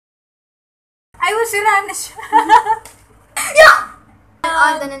Ay, sira na siya. Yeah!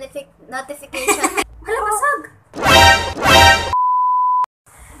 On the notification. Wala, basag!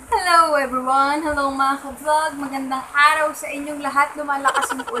 Hello everyone! Hello mga ka-vlog! Magandang araw sa inyong lahat.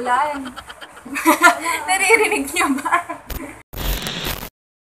 Lumalakas yung ulan. Naririnig niyo ba?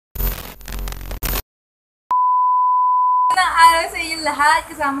 Magandang araw sa inyong lahat.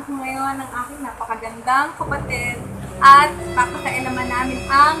 Kasama ko ngayon ang aking napakagandang kapatid at papakailaman namin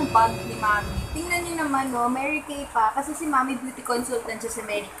ang bag ni Mami. Tingnan niyo naman, no, Mary Kay pa. Kasi si Mami beauty consultant siya sa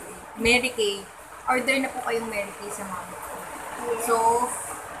Mary Kay. Mary Kay. Order na po kayong Mary Kay sa Mami ko. So,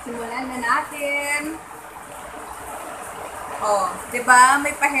 simulan na natin. Oh, 'di ba?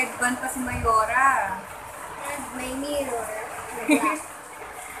 May pa-headband pa si Mayora. And may mirror.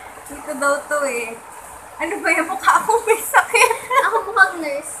 Ito daw to eh. Ano ba yung mukha ko may sakit? Ako mukhang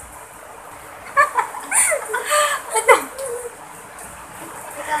nurse.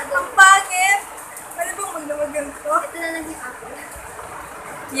 Ang pangit! Ano bang magdamagan to? Ito na naging ako.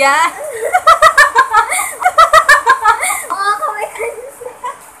 Yeah! Mga kamay kanis.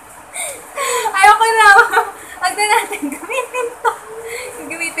 Ayoko na! Huwag na natin gamitin to.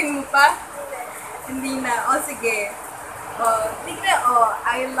 Gamitin mo pa? Hindi na. O, sige. O, tignan. O,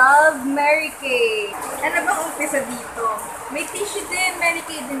 I love Mary Kay. Ano bang umpisa dito? May tissue din. Mary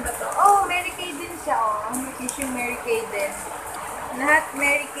Kay din ba to? Oh, Mary Kay din siya. O, may tissue Mary Kay din. Lahat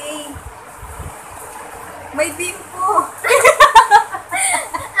Mary Kay. May bimpo.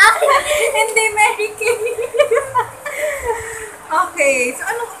 Hindi Mary Kay. Okay, so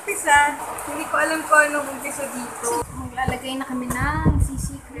anong umpisa? Hindi ko alam kung anong umpisa dito. Maglalagay na kami ng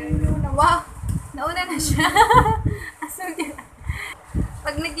CC cream. Wow! Nauna na siya. Aso niya.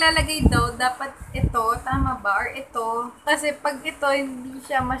 Pag naglalagay daw, dapat ito, tama ba? Or ito. Kasi pag ito, hindi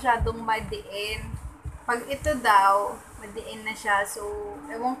siya masyadong madiin. Pag ito daw, madiin na siya. So,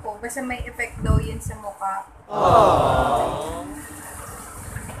 ewan ko, basta may effect daw yun sa mukha. Aww.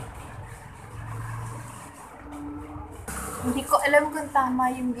 Hindi ko alam kung tama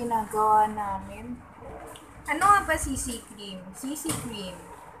yung ginagawa namin. Ano nga ba CC cream? CC cream.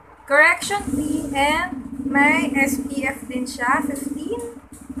 Correction cream and may SPF din siya. 15?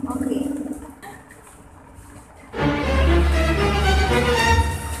 Okay.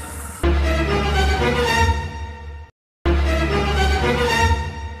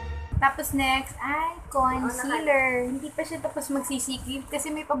 Tapos next ay concealer. Hindi pa siya tapos mag-CC cream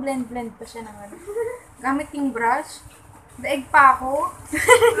kasi may pa-blend-blend pa siya ng ano. Gamit yung brush. Daig pa ako.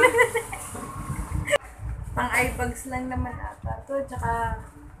 Pang eye bags lang naman ata. Ito, tsaka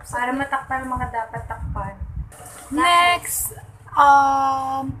para matakpan mga dapat takpan. Next,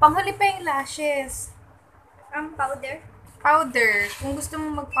 panghuli pa yung lashes. Powder. Powder. Kung gusto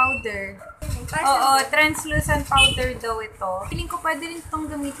mo mag-powder. Oo, translucent powder daw ito. Feeling ko pwede rin itong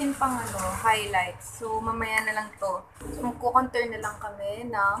gamitin pang highlights. So, mamaya na lang to. So, magkukontour na lang kami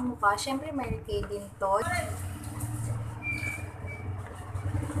ng mukha. Siyempre, Mary Kay din to.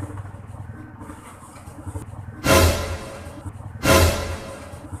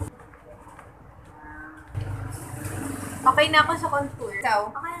 Okay na ako sa contour.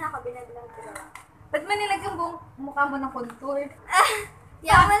 Ikaw? Okay na ako, binaglang ko na. Ba't mo nilagyan buong mukha mo ng contour?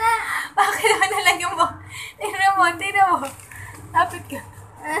 Yaman na! Bakit mo nilagyan mo? Tingnan mo. Lapit ka.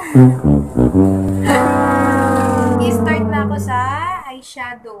 I-start na ako sa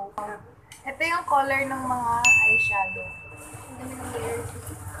eyeshadow. Ito yung color ng mga eyeshadow. Ang dami ng layers.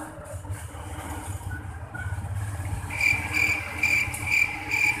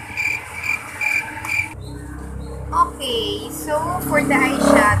 Okay, so for the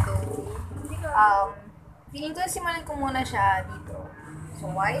eyeshadow, feeling ko simulan ko muna siya dito. So,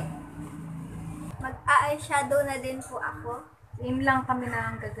 white. Mag-eyeshadow na din po ako. Same lang kami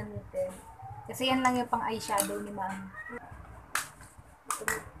na ang gagamitin. Kasi yan lang yung pang eyeshadow ni Ma'am.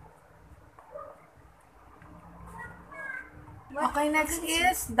 Okay, next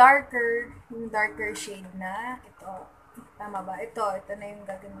is darker. Yung darker shade na. Ito. Tama ba? Ito na yung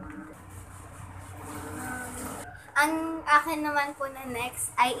gagamitin ko. Ang akin naman po na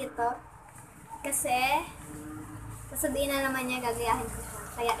next ay ito. Kasi, sasabihin na naman niya, gagayahin ko siya.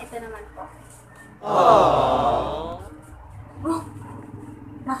 Kaya ito naman po. Aww. Oh.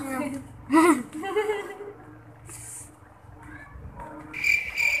 Bakit?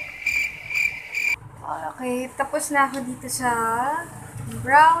 Okay, tapos na ako dito sa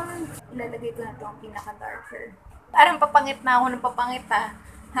brown. Ilalagay ko na ito ang pinaka-darker. Parang papangit na ako ng papangit ha.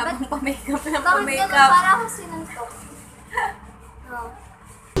 Habang pa-makeup na pa-makeup. Bakit gano'n? Para ako sinuntok. No.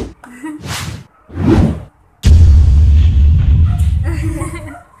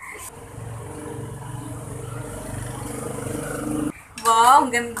 Wow,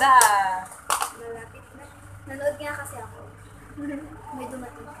 ang ganda. Nanood nga kasi ako. May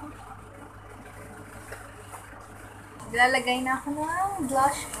dumating. Lalagay na ako ng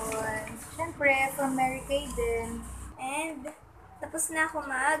blush on. Siyempre, from Mary Kay din. And, tapos na ako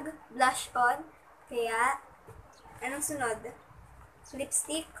mag-blush on. Kaya, anong sunod?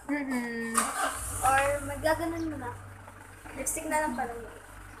 Lipstick? Or magaganon mo na? Lipstick na lang pala.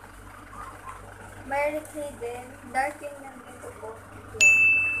 Mary Kay din. Dark yung nandito ko.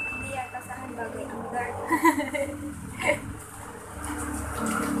 Hindi yata sa akin bagay ang dark.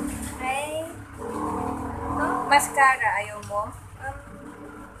 Ay, Mascara, ayaw mo?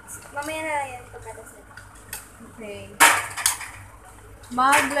 mamaya na lang yan pagkatas na. Okay.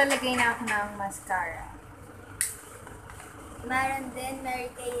 Maglalagay na ako ng mascara. Meron din Mary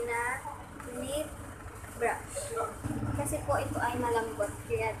Kay na lip brush. Kasi po ito ay malambot,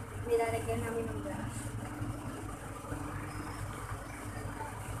 kaya nilalagyan namin ng brush.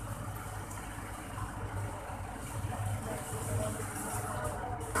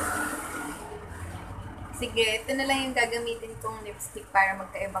 Sige, ito na lang yung gagamitin kong lipstick para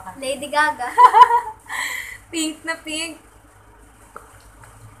magkaiba kami. Lady Gaga. Pink na pink.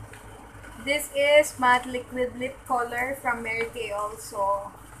 This is matte liquid lip color from Mary Kay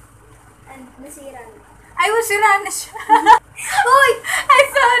also. And nasira na. Ay, sira na siya. Uy! Ay,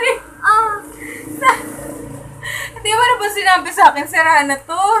 sorry! Hindi mo na ba sinabi sa akin, sira na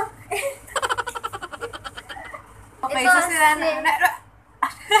to? Okay, Ito, so sira na.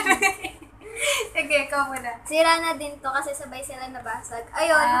 Sige, ikaw muna. Sira na din to kasi sabay sila nabasag.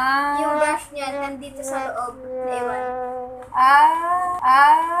 Ayun, yung brush niya nandito sa loob. Naiwan.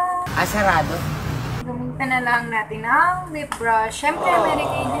 Sarado. Gamitan na lang natin ang lip brush. Siyempre, Mary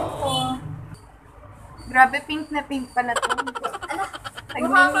Kay din to. Grabe, pink na pink pala to. Ala,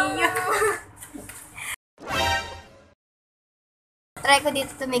 Nagmimiyo. try ko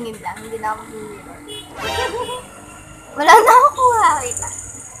dito tumingin lang. Hindi na ako humiro. Wala na ako kuha. Wait lang.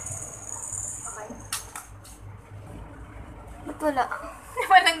 Okay. Ba't wala?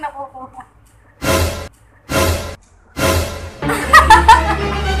 Walang nakukuha.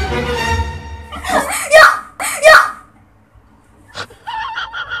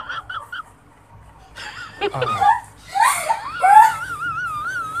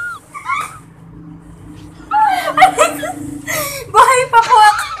 Buhay pa po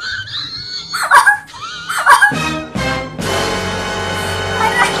ako.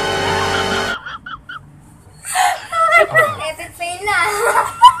 Epic fail na.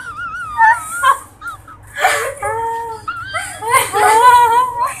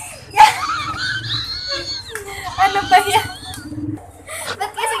 Ano ba yan?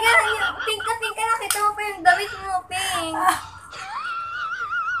 Ba't kasi ganun pink na nakita mo pa yung damit mo, pink.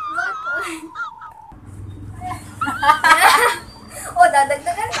 Bakit po? O,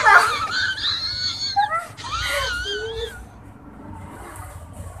 dadagdagan pa.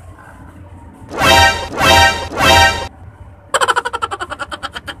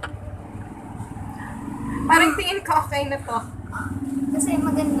 Parang tingin ko okay na to. Kasi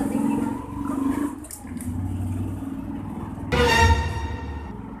maganda tingnan.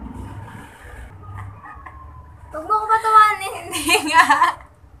 Huwag mo ko patawanin. Hindi nga.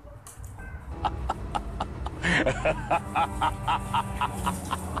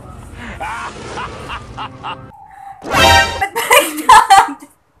 Ba't baliktad?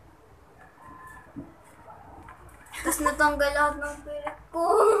 Tapos natanggal lahat ng pilik ko.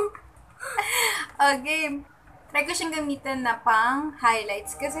 Game. Try ko siyang gamitin na pang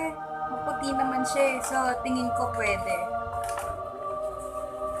highlights kasi maputi naman siya eh. So, tingin ko pwede.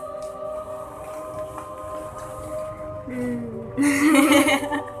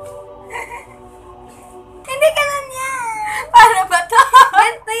 Hindi ka na niya. Paano ba to?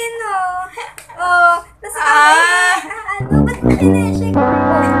 Ganito yun o. Oh, tapos ano, ba't mo sineshake mo?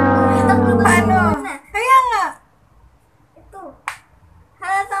 Takbo ba Paano? na? Kaya nga. Ito.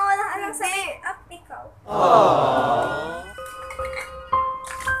 Halata mo lang anong sa make-up ikaw.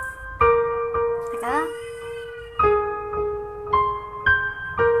 Teka.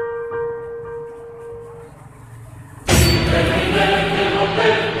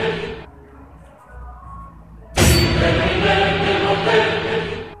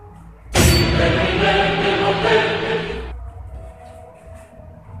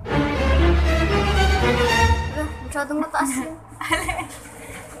 Masyadong mataas yun.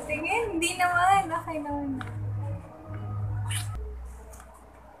 Sige, hindi naman. Okay naman.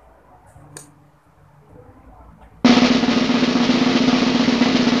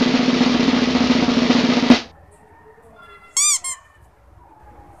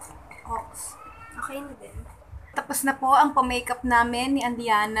 Okay na din. Tapos na po ang pa-makeup namin ni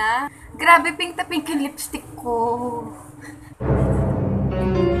Andiana. Grabe, pink na pink yung lipstick ko.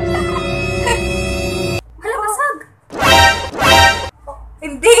 Hala, basag!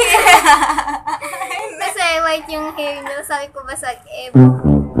 Hindi! Kasi white yung hair niyo. Sabi ko basag.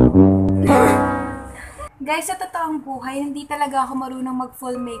 Guys, sa totoong buhay, hindi talaga ako marunong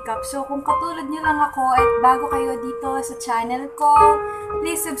mag-full makeup. So, kung katulad niyo lang ako at bago kayo dito sa channel ko,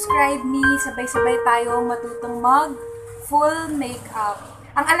 please subscribe me. Sabay-sabay tayo matutong mag-full makeup.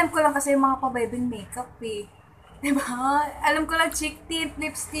 Ang alam ko lang kasi yung mga pabaybing makeup eh. Diba? Alam ko lang cheek tint,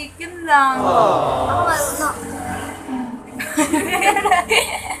 lipstick, yun lang. Ako marunong.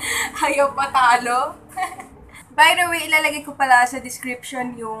 Ayaw patalo. By the way, ilalagay ko pala sa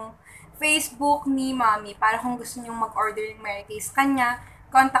description yung Facebook ni Mami para kung gusto nyong mag-order ng Mary Kay sa kanya,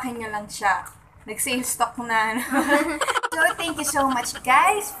 kontakin nyo lang siya. Nag-sale stock na. So, thank you so much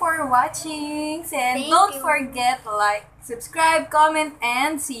guys for watching. And don't forget to like, subscribe, comment,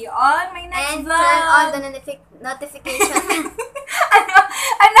 and see you on my next vlog. And turn on the notification. Ano?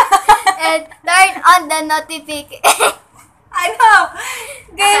 And turn on the notification. Ano?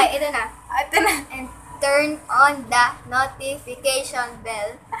 Game. Okay, ito na. Ito na. And turn on the notification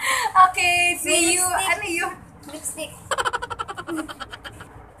bell. Okay, see you. Lipstick. Ano yun? Lipstick.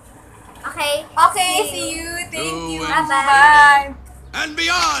 Okay. Okay, see you. Thank you. Bye-bye. Bye. And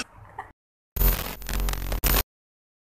beyond.